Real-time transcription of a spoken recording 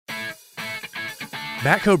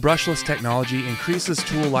Matco brushless technology increases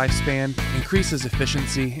tool lifespan, increases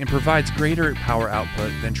efficiency, and provides greater power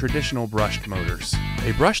output than traditional brushed motors.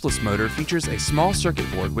 A brushless motor features a small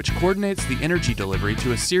circuit board which coordinates the energy delivery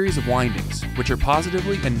to a series of windings, which are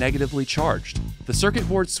positively and negatively charged. The circuit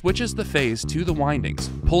board switches the phase to the windings,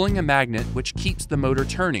 pulling a magnet which keeps the motor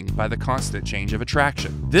turning by the constant change of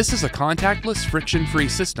attraction. This is a contactless, friction-free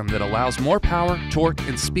system that allows more power, torque,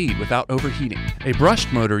 and speed without overheating. A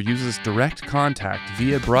brushed motor uses direct contact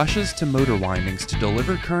via brushes to motor windings to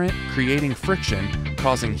deliver current, creating friction,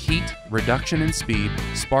 causing heat, reduction in speed,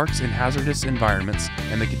 sparks in hazardous environments,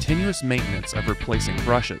 and the continuous maintenance of replacing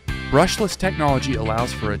brushes. Brushless technology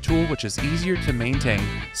allows for a tool which is easier to maintain,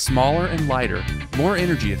 smaller and lighter, more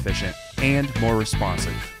energy efficient, and more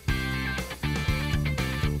responsive.